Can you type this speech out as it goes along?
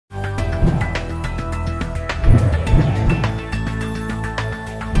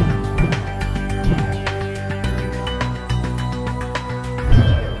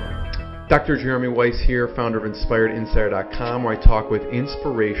Dr. Jeremy Weisz here, founder of InspiredInsider.com, where I talk with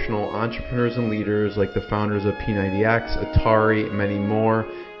inspirational entrepreneurs and leaders like the founders of P90 X, Atari, and many more,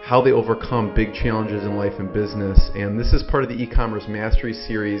 how they overcome big challenges in life and business. And this is part of the e-commerce mastery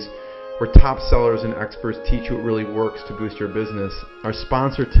series where top sellers and experts teach you what really works to boost your business. Our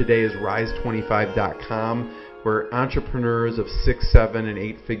sponsor today is Rise25.com, where entrepreneurs of 6, 7, and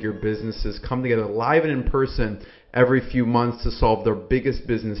 8-figure businesses come together live and in person every few months to solve their biggest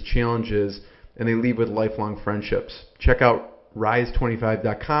business challenges, and they leave with lifelong friendships. Check out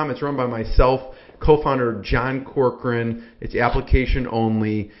Rise25.com. It's run by myself, co-founder John Corcoran. It's application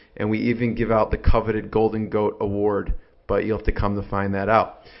only, and we even give out the coveted Golden Goat Award, but you'll have to come to find that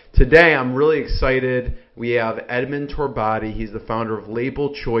out. Today, I'm really excited. We have Edmond Torbati. He's the founder of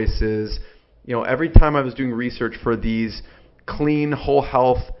Label Choices. You know, every time I was doing research for these clean, whole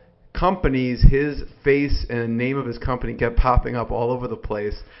health companies, his face and name of his company kept popping up all over the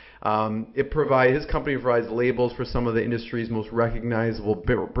place. His company provides labels for some of the industry's most recognizable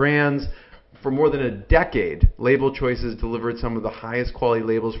brands. For more than a decade, Label Choices delivered some of the highest quality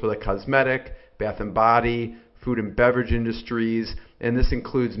labels for the cosmetic, bath and body, food and beverage industries, and this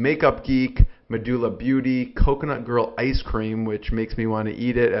includes Makeup Geek, Medulla Beauty, Coconut Girl Ice Cream, which makes me want to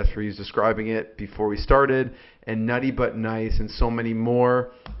eat it after he's describing it before we started, and Nutty But Nice, and so many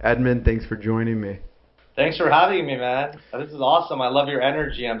more. Edmond, thanks for joining me. Thanks for having me, man. This is awesome. I love your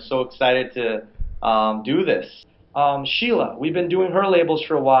energy. I'm so excited to do this. Sheila, we've been doing her labels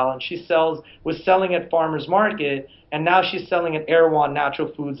for a while, and she was selling at Farmer's Market, and now she's selling at Erewhon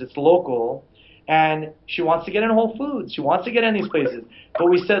Natural Foods. It's local. And she wants to get in Whole Foods. She wants to get in these places. But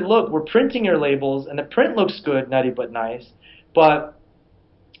we said, look, we're printing your labels, and the print looks good, Nutty But Nice. But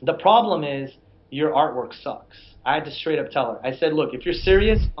the problem is your artwork sucks. I had to straight up tell her. I said, look, if you're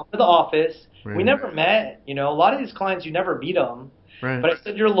serious, come to the office. Right. We never met. You know, a lot of these clients, you never meet them. Right. But I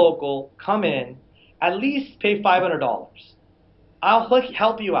said, you're local. Come in. At least pay $500. I'll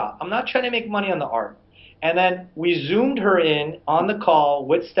help you out. I'm not trying to make money on the art. And then we Zoomed her in on the call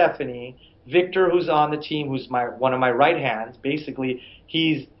with Stephanie. Victor, who's on the team, who's one of my right hands. Basically,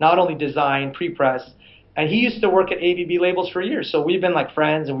 he's not only design, pre-press, and he used to work at ABB Labels for years. So we've been like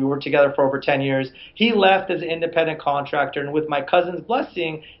friends, and we worked together for over 10 years. He left as an independent contractor, and with my cousin's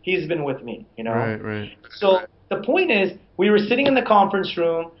blessing, he's been with me. You know. Right. So the point is, we were sitting in the conference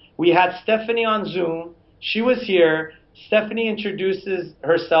room. We had Stephanie on Zoom. She was here. Stephanie introduces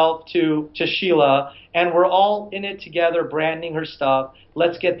herself to Sheila, and we're all in it together, branding her stuff.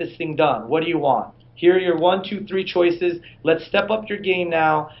 Let's get this thing done. What do you want? Here are your 1, 2, 3 choices. Let's step up your game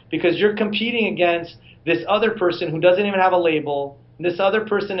now, because you're competing against this other person who doesn't even have a label. This other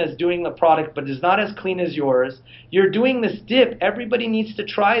person is doing the product but is not as clean as yours. You're doing this dip. Everybody needs to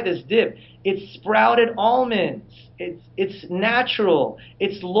try this dip. It's sprouted almonds. It's natural.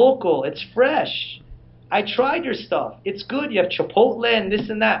 It's local. It's fresh. I tried your stuff. It's good. You have Chipotle and this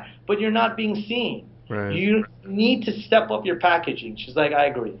and that, but you're not being seen. Right. You need to step up your packaging. She's like, I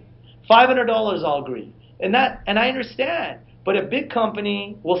agree. $500, I'll agree. And I understand. But a big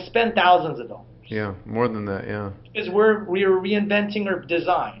company will spend thousands of dollars. Yeah, more than that, yeah. Because we are reinventing her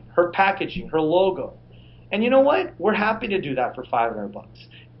design, her packaging, her logo. And you know what? We're happy to do that for $500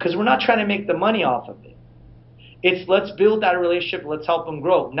 because we're not trying to make the money off of it. It's let's build that relationship. Let's help them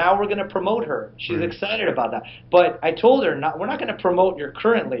grow. Now we're going to promote her. She's excited about that. But I told her, we're not going to promote your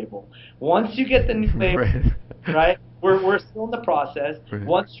current label. Once you get the new label, right? We're still in the process. Right.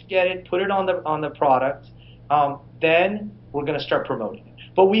 Once you get it, put it on the product. Then we're going to start promoting it.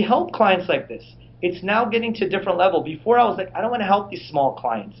 But we help clients like this. It's now getting to a different level. Before I was like, I don't want to help these small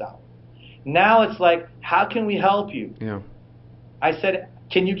clients out. Now it's like, how can we help you? Yeah. I said,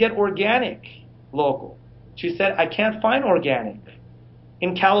 can you get organic local? She said, I can't find organic.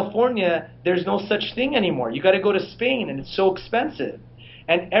 In California, there's no such thing anymore. You got to go to Spain, and it's so expensive.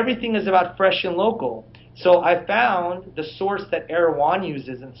 And everything is about fresh and local. So I found the source that Erewhon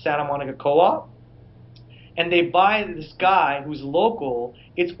uses in Santa Monica Co-op, and they buy this guy who's local.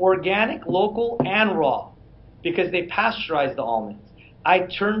 It's organic, local, and raw because they pasteurize the almonds. I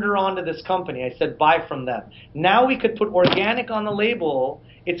turned her on to this company. I said, buy from them. Now we could put organic on the label.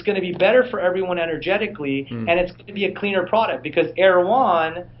 It's going to be better for everyone energetically, and it's going to be a cleaner product because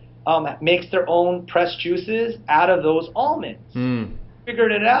Erewhon makes their own pressed juices out of those almonds.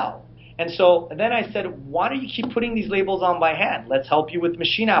 Figured it out. And so then I said, why don't you keep putting these labels on by hand? Let's help you with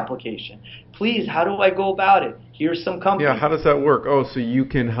machine application. Please, how do I go about it? Here's some companies. Yeah, how does that work? Oh, so you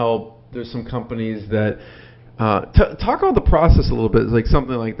can help. There's some companies that talk about the process a little bit, like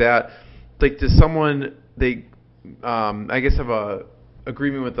something like that. Like, does someone, I guess, have a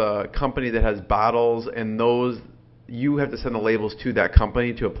agreement with a company that has bottles, and those you have to send the labels to that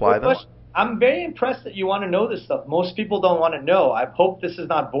company to apply them? I'm very impressed that you want to know this stuff. Most people don't want to know. I hope this is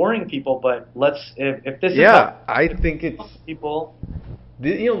not boring people, but if this is I think it's people.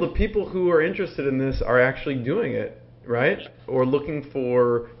 The people who are interested in this are actually doing it, right? Or looking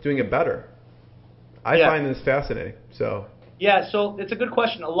for doing it better. I find this fascinating. So it's a good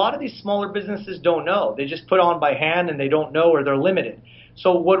question. A lot of these smaller businesses don't know. They just put on by hand and they don't know, or they're limited.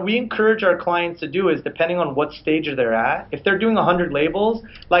 So what we encourage our clients to do is, depending on what stage they're at, if they're doing 100 labels,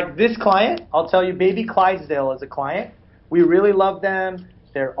 like this client, I'll tell you, Baby Clydesdale is a client. We really love them.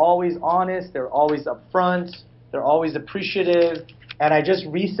 They're always honest. They're always upfront. They're always appreciative. And I just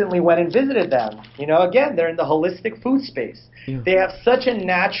recently went and visited them. Again, they're in the holistic food space. Yeah. They have such a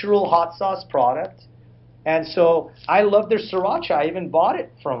natural hot sauce product. And so I love their sriracha. I even bought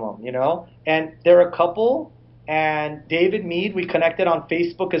it from them, And they're a couple. And David Mead, we connected on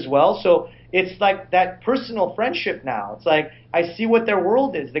Facebook as well. So it's like that personal friendship now. It's like I see what their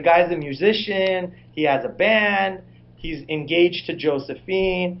world is. The guy's a musician. He has a band. He's engaged to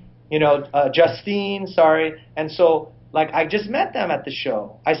Justine, sorry. And so, like, I just met them at the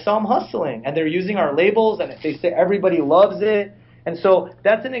show. I saw them hustling, and they're using our labels, and they say everybody loves it. And so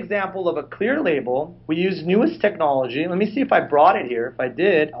that's an example of a clear label. We use newest technology. Let me see if I brought it here. If I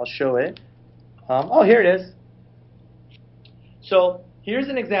did, I'll show it. Here it is. So here's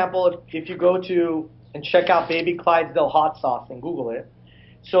an example if you go to and check out Baby Clydesdale hot sauce and Google it.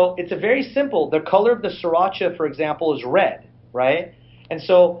 So it's a very simple. The color of the sriracha, for example, is red, right? And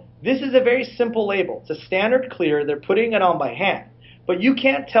so this is a very simple label. It's a standard clear. They're putting it on by hand. But you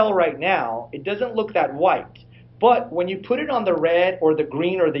can't tell right now. It doesn't look that white. But when you put it on the red or the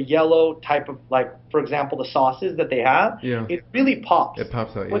green or the yellow type of, like, for example, the sauces that they have, it really pops. It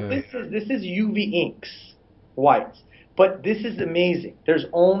pops out, But this is UV inks, white. But this is amazing. There's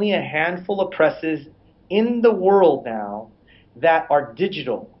only a handful of presses in the world now that are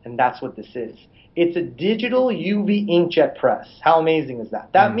digital, and that's what this is. It's a digital UV inkjet press. How amazing is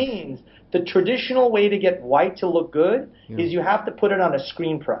that? That means the traditional way to get white to look good is you have to put it on a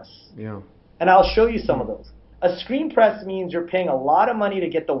screen press. Yeah. And I'll show you some of those. A screen press means you're paying a lot of money to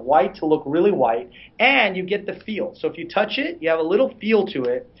get the white to look really white, and you get the feel. So if you touch it, you have a little feel to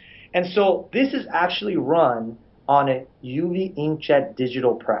it. And so this is actually run on a UV inkjet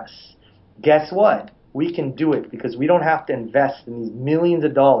digital press. Guess what? We can do it because we don't have to invest in these millions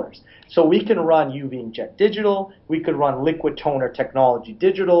of dollars. So we can run UV inkjet digital, we could run liquid toner technology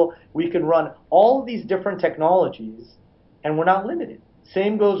digital, we can run all of these different technologies, and we're not limited.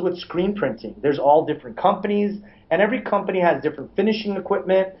 Same goes with screen printing. There's all different companies, and every company has different finishing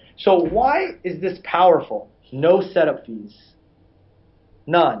equipment. So why is this powerful? No setup fees.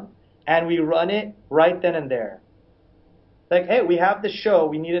 None. And we run it right then and there. Like, hey, we have the show,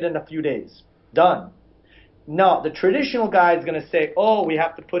 we need it in a few days. Done. No, the traditional guy is going to say, oh, we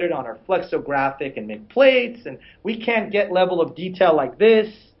have to put it on our flexographic and make plates, and we can't get level of detail like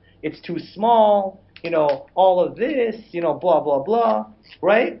this. It's too small, all of this, blah, blah, blah,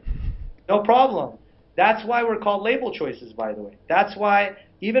 right? No problem. That's why we're called label choices, by the way. That's why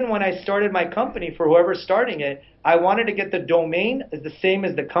even when I started my company, for whoever's starting it, I wanted to get the domain as the same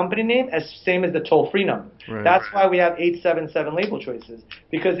as the company name, as same as the toll-free number. Right. That's why we have 877 label choices,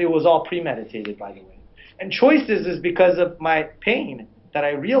 because it was all premeditated, by the way. And choices is because of my pain that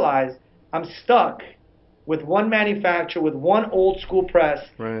I realized I'm stuck with one manufacturer, with one old school press,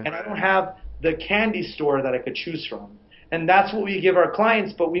 and I don't have the candy store that I could choose from. And that's what we give our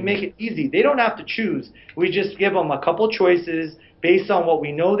clients, but we make it easy. They don't have to choose. We just give them a couple choices based on what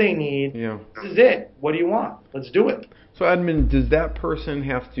we know they need. Yeah. This is it. What do you want? Let's do it. So, Edmond, does that person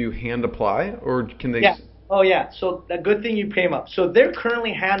have to hand apply, or can they? Yeah. Oh, yeah. So, the good thing you came up. So, they're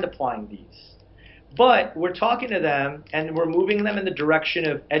currently hand applying these. But we're talking to them, and we're moving them in the direction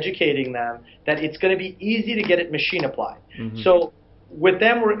of educating them that it's going to be easy to get it machine applied. Mm-hmm. So, with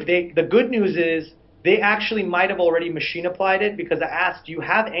them, the good news is they actually might have already machine applied it, because I asked, do you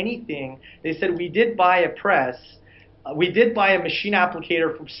have anything? They said, we did buy a press. We did buy a machine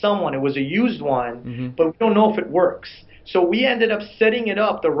applicator from someone. It was a used one, but we don't know if it works. So we ended up setting it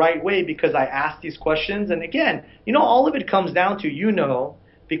up the right way because I asked these questions. And again, all of it comes down to,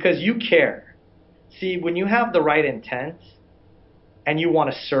 because you care. See, when you have the right intent and you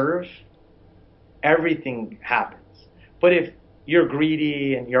want to serve, everything happens. But if you're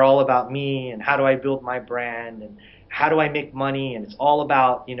greedy and you're all about me and how do I build my brand and how do I make money and it's all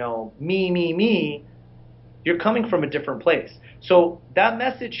about, me, you're coming from a different place. So that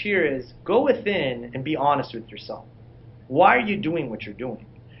message here is go within and be honest with yourself. Why are you doing what you're doing?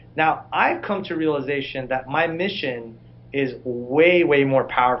 Now, I've come to realization that my mission is way, way more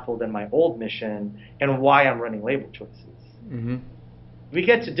powerful than my old mission and why I'm running label choices. Mm-hmm. we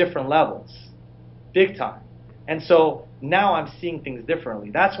get to different levels, big time. And so now I'm seeing things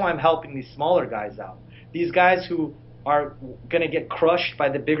differently. That's why I'm helping these smaller guys out. These guys who are going to get crushed by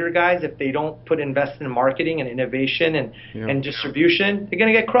the bigger guys if they don't invest in marketing and innovation and distribution, they're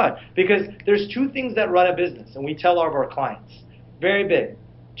going to get crushed. Because there's two things that run a business, and we tell all of our clients, very big,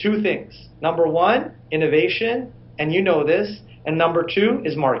 two things. Number one, innovation, and you know this, and number two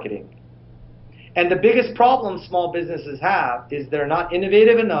is marketing. And the biggest problem small businesses have is they're not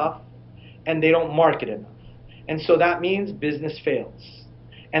innovative enough and they don't market enough. And so that means business fails.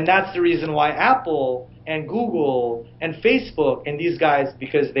 And that's the reason why Apple and Google and Facebook and these guys,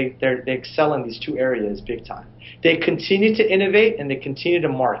 because they excel in these two areas big time. They continue to innovate and they continue to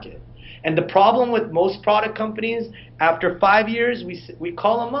market. And the problem with most product companies, after 5 years, we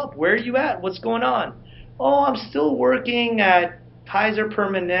call them up. Where are you at? What's going on? Oh, I'm still working at Kaiser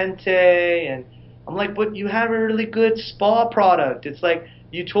Permanente. And I'm like, but you have a really good spa product. It's like,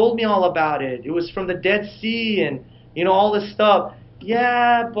 you told me all about it. It was from the Dead Sea and, you know, all this stuff.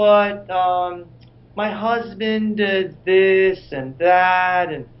 Yeah, but my husband did this and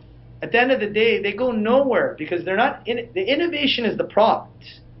that. And at the end of the day, they go nowhere because they're not the innovation is the product.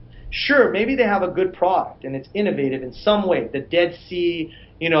 Sure, maybe they have a good product and it's innovative in some way. The Dead Sea,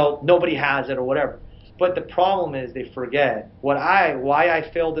 you know, nobody has it or whatever. But the problem is they forget why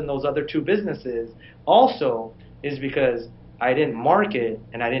I failed in those other two businesses also is because I didn't market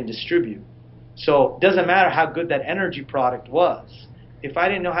and I didn't distribute. So it doesn't matter how good that energy product was. If I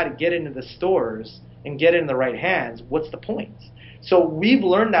didn't know how to get into the stores and get it in the right hands, what's the point? So we've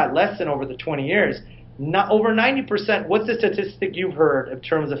learned that lesson over the 20 years. Not over 90%. What's the statistic you've heard in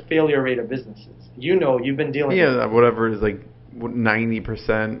terms of failure rate of businesses? You know, you've been dealing with it. Yeah, whatever is like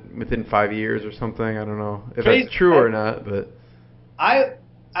 90% within 5 years or something. I don't know if Crazy, that's true or not, but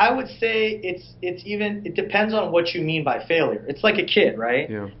I would say it depends on what you mean by failure. It's like a kid, right?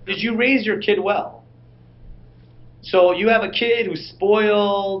 Yeah. Did you raise your kid well? So you have a kid who's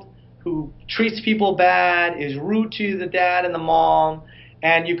spoiled, who treats people bad, is rude to the dad and the mom,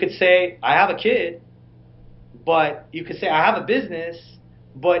 and you could say, I have a kid, but you could say, I have a business,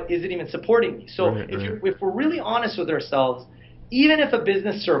 but is it even supporting me? So if we're really honest with ourselves, even if a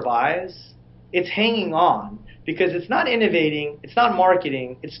business survives, it's hanging on because it's not innovating, it's not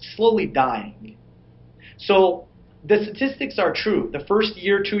marketing, it's slowly dying. So the statistics are true. The first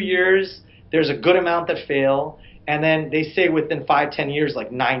year, 2 years, there's a good amount that fail, and then they say within 5-10 years,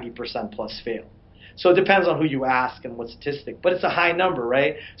 like 90% plus fail. So it depends on who you ask and what statistic, but it's a high number,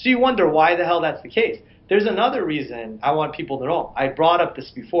 right? So you wonder why the hell that's the case. There's another reason I want people to know. I brought up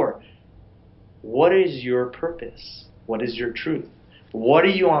this before. What is your purpose? What is your truth? What are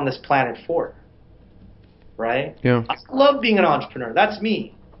you on this planet for? Right? Yeah. I love being an entrepreneur. That's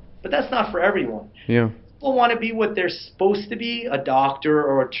me. But that's not for everyone. Yeah. People want to be what they're supposed to be, a doctor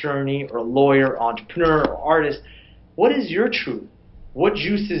or attorney or lawyer, entrepreneur or artist. What is your truth? What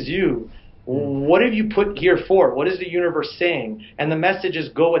juices you? What have you put here for? What is the universe saying? And the messages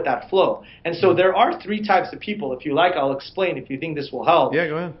go with that flow. And so there are 3 types of people. If you like, I'll explain if you think this will help. Yeah,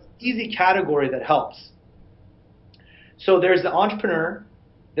 go ahead. Easy category that helps. So there's the entrepreneur,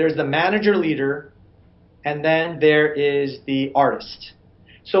 there's the manager leader, and then there is the artist.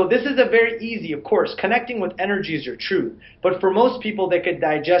 So this is a very easy, of course, connecting with energy is your truth. But for most people, they could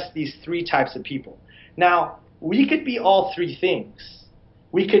digest these 3 types of people. Now, we could be all 3 things.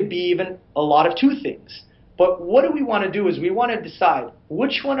 We could be even a lot of 2 things. But what do we want to do is we want to decide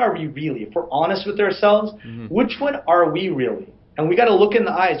which one are we really? If we're honest with ourselves, which one are we really? And we got to look in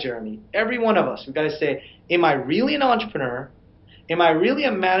the eyes, Jeremy. Every one of us, we got to say, am I really an entrepreneur? Am I really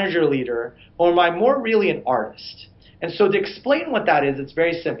a manager leader? Or am I more really an artist? And so to explain what that is, it's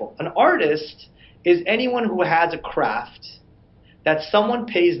very simple. An artist is anyone who has a craft that someone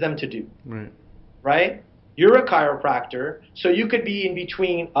pays them to do. Right. Right? You're a chiropractor, so you could be in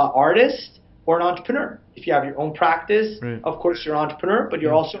between an artist or an entrepreneur. If you have your own practice, of course you're an entrepreneur, but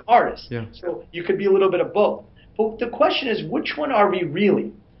you're also an artist. Yeah. So you could be a little bit of both. But the question is, which one are we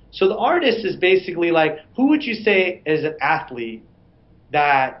really? So the artist is basically like, who would you say is an athlete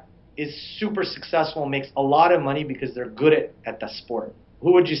that is super successful and makes a lot of money because they're good at the sport?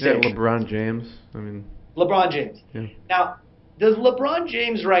 Who would you say? Yeah, LeBron James. LeBron James. Yeah. Now, does LeBron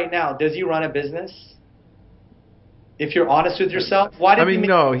James right now, does he run a business? If you're honest with yourself, why does he make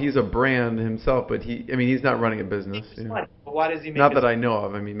no, he's a brand himself, but he's not running a business. Money, but why does he make Not that I know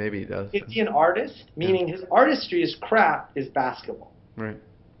of. Maybe he does. Is he an artist? Meaning his artistry, his craft is basketball. Right.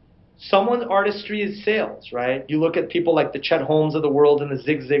 Someone's artistry is sales, right? You look at people like the Chet Holmes of the world and the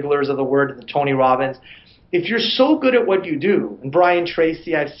Zig Ziglars of the world and the Tony Robbins. If you're so good at what you do, and Brian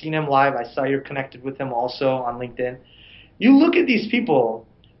Tracy, I've seen him live. I saw you're connected with him also on LinkedIn. You look at these people,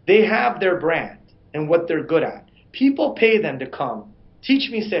 they have their brand and what they're good at. People pay them to come,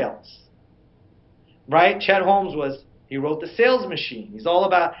 teach me sales. Right? Chet Holmes he wrote The Sales Machine. He's all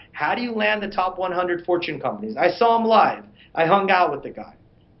about how do you land the top 100 Fortune companies. I saw him live. I hung out with the guy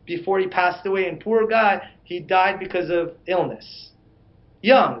before he passed away. And poor guy, he died because of illness.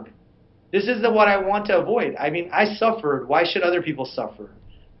 Young. This is what I want to avoid. I mean, I suffered. Why should other people suffer?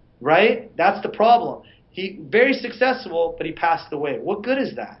 Right? That's the problem. He very successful, but he passed away. What good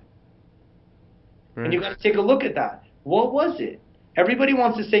is that? Right. And you got to take a look at that. What was it? Everybody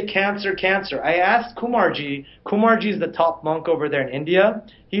wants to say cancer, cancer. I asked Kumarji. Kumarji is the top monk over there in India.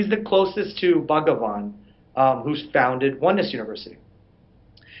 He's the closest to Bhagavan, who's founded Oneness University.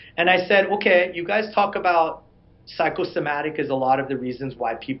 And I said, okay, you guys talk about psychosomatic is a lot of the reasons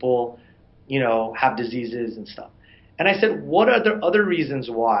why people, have diseases and stuff. And I said, what are the other reasons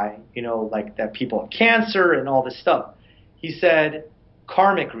why, like that people have cancer and all this stuff? He said,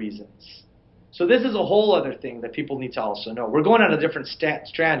 karmic reasons. So this is a whole other thing that people need to also know. We're going on a different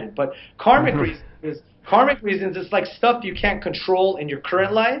strand, but karmic reasons is like stuff you can't control in your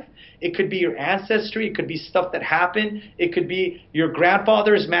current life. It could be your ancestry. It could be stuff that happened. It could be your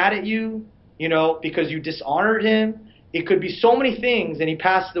grandfather is mad at you, because you dishonored him. It could be so many things, and he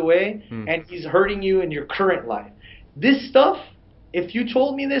passed away, and he's hurting you in your current life. This stuff, if you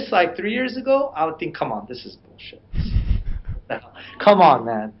told me this like 3 years ago, I would think, come on, this is bullshit. Come on,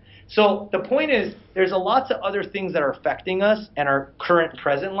 man. So the point is, there's lots of other things that are affecting us and our current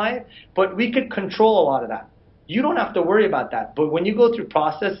present life, but we could control a lot of that. You don't have to worry about that. But when you go through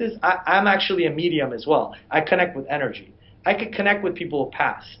processes, I'm actually a medium as well. I connect with energy. I could connect with people who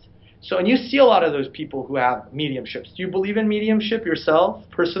passed. So, and you see a lot of those people who have mediumships. Do you believe in mediumship yourself,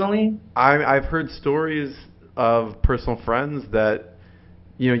 personally? I've heard stories of personal friends that,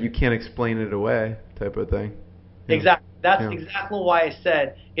 you can't explain it away type of thing. Yeah. Exactly. That's exactly why I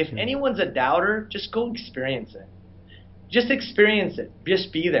said, if anyone's a doubter, just go experience it. Just experience it.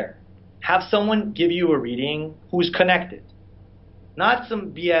 Just be there. Have someone give you a reading who's connected. Not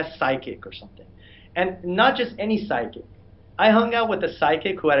some BS psychic or something. And not just any psychic. I hung out with a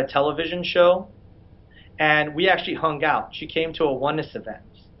psychic who had a television show, and we actually hung out. She came to a Oneness event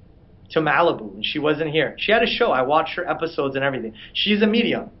to Malibu, and she wasn't here. She had a show. I watched her episodes and everything. She's a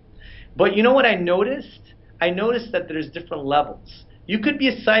medium. But you know what I noticed? I noticed that there's different levels. You could be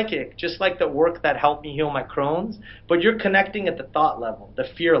a psychic, just like the work that helped me heal my Crohn's, but you're connecting at the thought level, the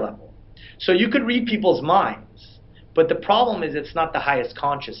fear level. So you could read people's minds, but the problem is it's not the highest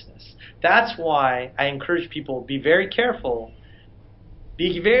consciousness. That's why I encourage people, be very careful.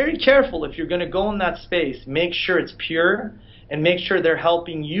 Be very careful if you're going to go in that space. Make sure it's pure, and make sure they're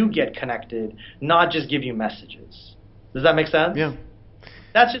helping you get connected, not just give you messages. Does that make sense? Yeah.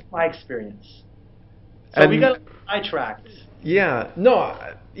 That's just my experience. So we got sidetracked. Yeah, no,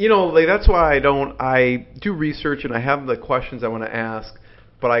 that's why I do research and I have the questions I want to ask,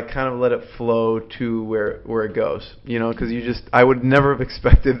 but I kind of let it flow to where it goes, because I would never have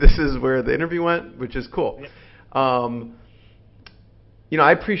expected this is where the interview went, which is cool. Yeah.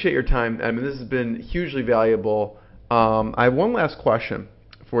 I appreciate your time. I mean, this has been hugely valuable. I have one last question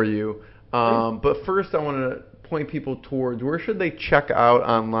for you, but first I want to point people towards where should they check out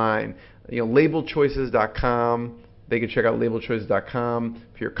online. Labelchoices.com. They can check out labelchoices.com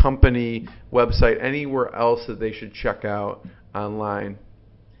for your company, website, anywhere else that they should check out online.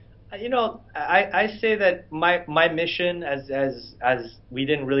 I say that my mission, as we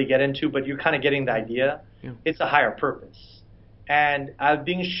didn't really get into, but you're kind of getting the idea, it's a higher purpose. And I've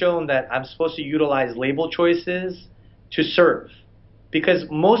been shown that I'm supposed to utilize label choices to serve. Because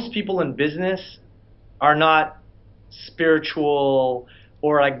most people in business are not spiritual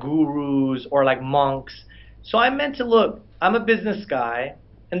or like gurus or like monks. So I meant to look, I'm a business guy,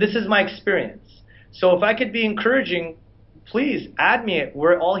 and this is my experience. So if I could be encouraging, please add me.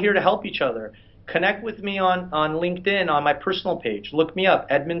 We're all here to help each other. Connect with me on LinkedIn on my personal page. Look me up,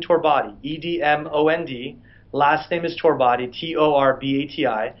 Edmond Torbati, Edmond. Last name is Torbati,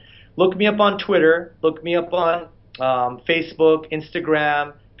 Torbati. Look me up on Twitter. Look me up on Facebook,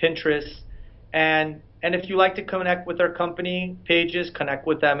 Instagram, Pinterest. And if you like to connect with our company pages, connect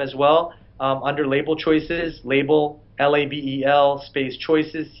with them as well under Label Choices, Label, Label, space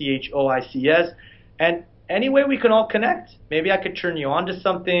Choices, Choices. And any way we can all connect. Maybe I could turn you on to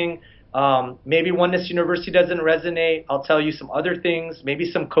something. Maybe Oneness University doesn't resonate. I'll tell you some other things. Maybe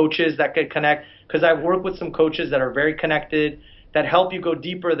some coaches that could connect. Because I've worked with some coaches that are very connected, that help you go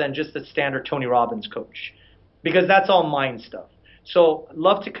deeper than just the standard Tony Robbins coach. Because that's all mind stuff. So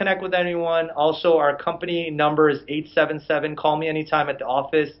love to connect with anyone. Also, our company number is 877. Call me anytime at the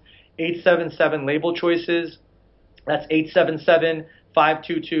office. 877 Label Choices. That's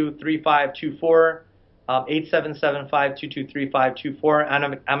 877-522-3524. 877-522-3524,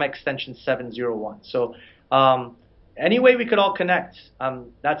 and I'm extension 701. So any way we could all connect.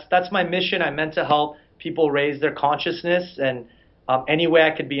 That's my mission. I'm meant to help people raise their consciousness, and any way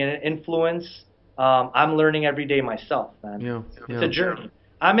I could be an influence. I'm learning every day myself, man. Yeah, it's a journey.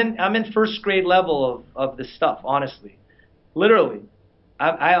 I'm in first grade level of this stuff, honestly. Literally.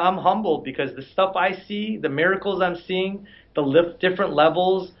 I'm humbled because the stuff I see, the miracles I'm seeing, the different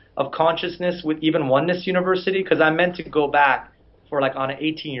levels of consciousness with even Oneness University, because I'm meant to go back for like on an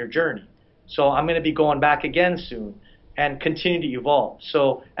 18-year journey. So I'm going to be going back again soon and continue to evolve.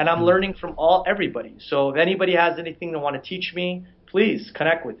 So, and I'm learning from everybody. So if anybody has anything they want to teach me, please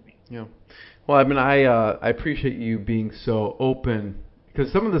connect with me. Yeah. Well, I mean, I appreciate you being so open,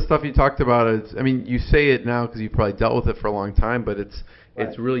 because some of the stuff you talked about is, I mean, you say it now because you've probably dealt with it for a long time, but it's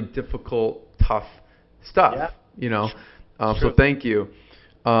really difficult, tough stuff, you know. So thank you.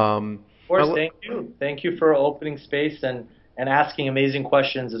 Of course, thank you. Thank you for opening space and asking amazing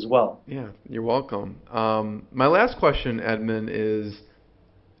questions as well. Yeah, you're welcome. My last question, Edmond, is,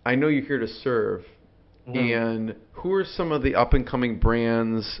 I know you're here to serve, and who are some of the up-and-coming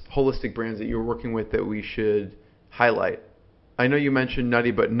brands, holistic brands that you're working with that we should highlight? I know you mentioned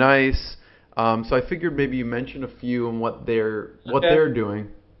Nutty But Nice, so I figured maybe you mention a few and what they're doing.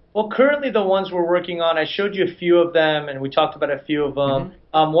 Well, currently the ones we're working on, I showed you a few of them, and we talked about a few of them.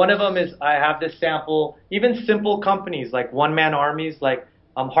 One of them is, I have this sample. Even simple companies like one-man armies, like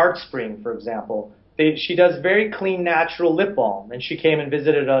Heartspring, for example. She does very clean, natural lip balm, and she came and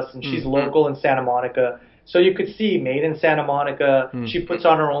visited us, and she's local in Santa Monica. So you could see, made in Santa Monica. She puts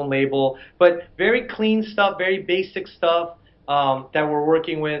on her own label. But very clean stuff, very basic stuff that we're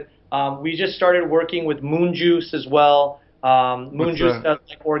working with. We just started working with Moon Juice as well. Moon Juice does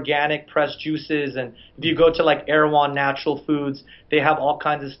like organic pressed juices, and if you go to like Erewhon Natural Foods, they have all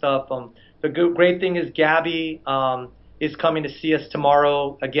kinds of stuff. The great thing is Gabby is coming to see us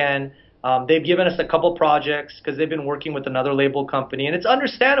tomorrow again. They've given us a couple projects because they've been working with another label company, and it's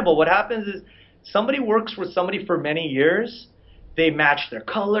understandable. What happens is somebody works with somebody for many years, they match their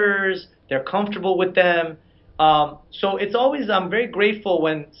colors, they're comfortable with them. So it's always, I'm very grateful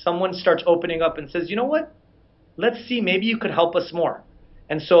when someone starts opening up and says, you know what? Let's see, maybe you could help us more.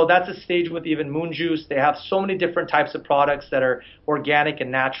 And so that's a stage with even Moon Juice. They have so many different types of products that are organic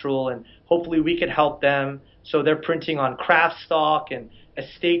and natural, and hopefully we could help them. So they're printing on craft stock and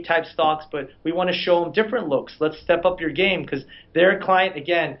estate type stocks, but we want to show them different looks. Let's step up your game, because their client,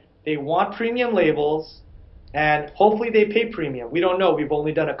 again, they want premium labels, and hopefully they pay premium. We don't know. We've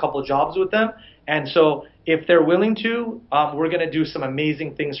only done a couple jobs with them. And so if they're willing to, we're going to do some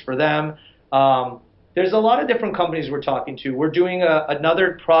amazing things for them. There's a lot of different companies we're talking to. We're doing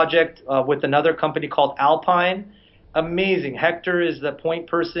another project with another company called Alpine. Amazing. Hector is the point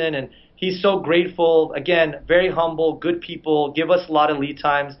person, and he's so grateful. Again, very humble, good people, give us a lot of lead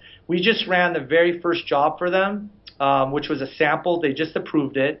times. We just ran the very first job for them, which was a sample. They just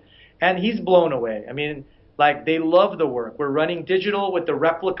approved it, and he's blown away. I mean, like, they love the work. We're running digital with the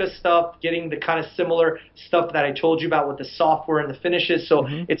replica stuff, getting the kind of similar stuff that I told you about with the software and the finishes, so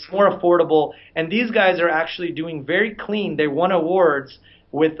it's more affordable. And these guys are actually doing very clean. They won awards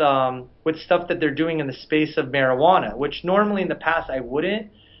with stuff that they're doing in the space of marijuana, which normally in the past I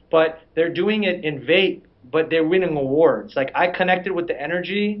wouldn't, but they're doing it in vape, but they're winning awards. Like, I connected with the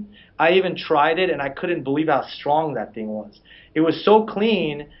energy. I even tried it, and I couldn't believe how strong that thing was. It was so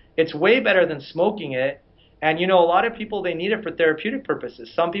clean. It's way better than smoking it. And, you know, a lot of people, they need it for therapeutic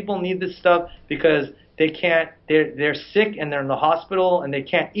purposes. Some people need this stuff because they can't, they're sick and they're in the hospital and they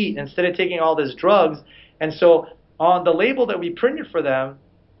can't eat instead of taking all these drugs. And so on the label that we printed for them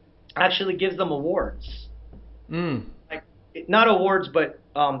actually gives them awards. Like, not awards, but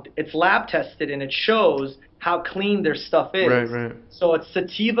it's lab tested, and it shows how clean their stuff is. Right. So it's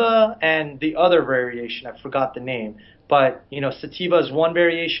sativa and the other variation, I forgot the name. But, you know, sativa is one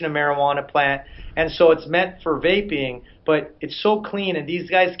variation of marijuana plant, and so it's meant for vaping, but it's so clean, and these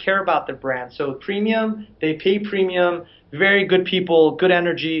guys care about their brand. So premium, they pay premium, very good people, good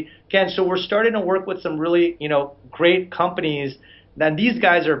energy. Again, so we're starting to work with some really, you know, great companies. And these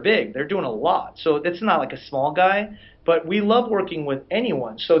guys are big. They're doing a lot. So it's not like a small guy, but we love working with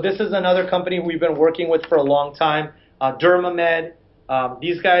anyone. So this is another company we've been working with for a long time, Dermamed.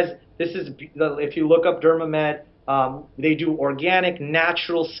 These guys, this is, if you look up Dermamed, they do organic,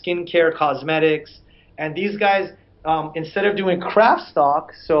 natural skincare, cosmetics. And these guys, instead of doing craft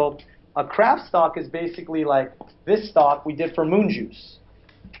stock, so a craft stock is basically like this stock we did for Moon Juice.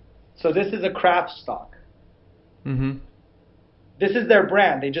 So this is a craft stock. this is their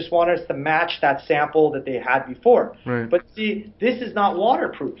brand. They just want us to match that sample that they had before. Right. But see, this is not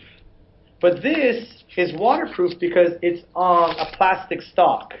waterproof. But this is waterproof because it's on a plastic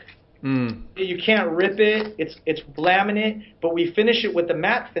stock. You can't rip it. It's laminate, but we finish it with the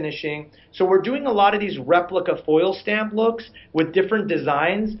matte finishing. So we're doing a lot of these replica foil stamp looks with different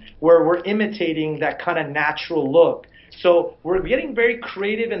designs where we're imitating that kind of natural look. So we're getting very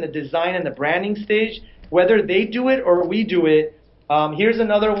creative in the design and the branding stage, whether they do it or we do it. Here's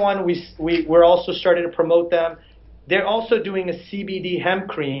another one. We're also starting to promote them. They're also doing a CBD hemp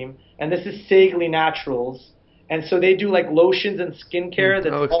cream, and this is Sagley Naturals. And so they do like lotions and skincare.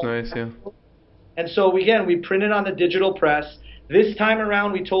 That looks nice, yeah. And so again, we printed on the digital press. This time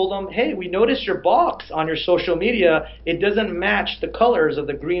around, we told them, hey, we noticed your box on your social media. It doesn't match the colors of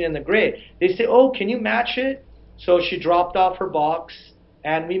the green and the gray. They say, oh, can you match it? So she dropped off her box,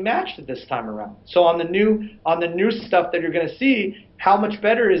 and we matched it this time around. So on the new stuff that you're going to see, how much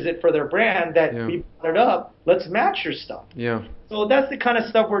better is it for their brand that we brought it up? Let's match your stuff. Yeah. So that's the kind of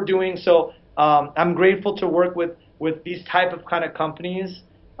stuff we're doing. So I'm grateful to work with these type of kind of companies.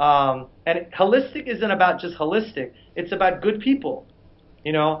 And holistic isn't about just holistic. It's about good people.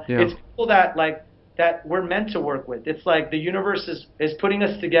 You know, it's people that we're meant to work with. It's like the universe is putting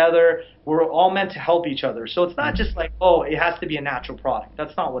us together. We're all meant to help each other. So it's not just like, oh, it has to be a natural product.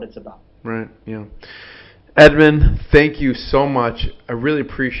 That's not what it's about. Right. Yeah. Edmond, thank you so much. I really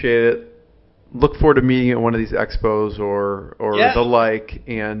appreciate it. Look forward to meeting at one of these expos or the like.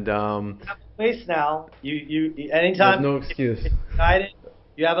 And you have a place now. You anytime. There's no excuse.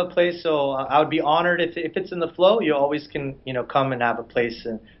 You have a place, so I would be honored if it's in the flow. You always can come and have a place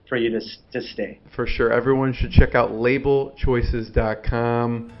for you to stay. For sure. Everyone should check out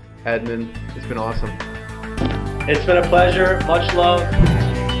labelchoices.com. Edmond, it's been awesome. It's been a pleasure. Much love.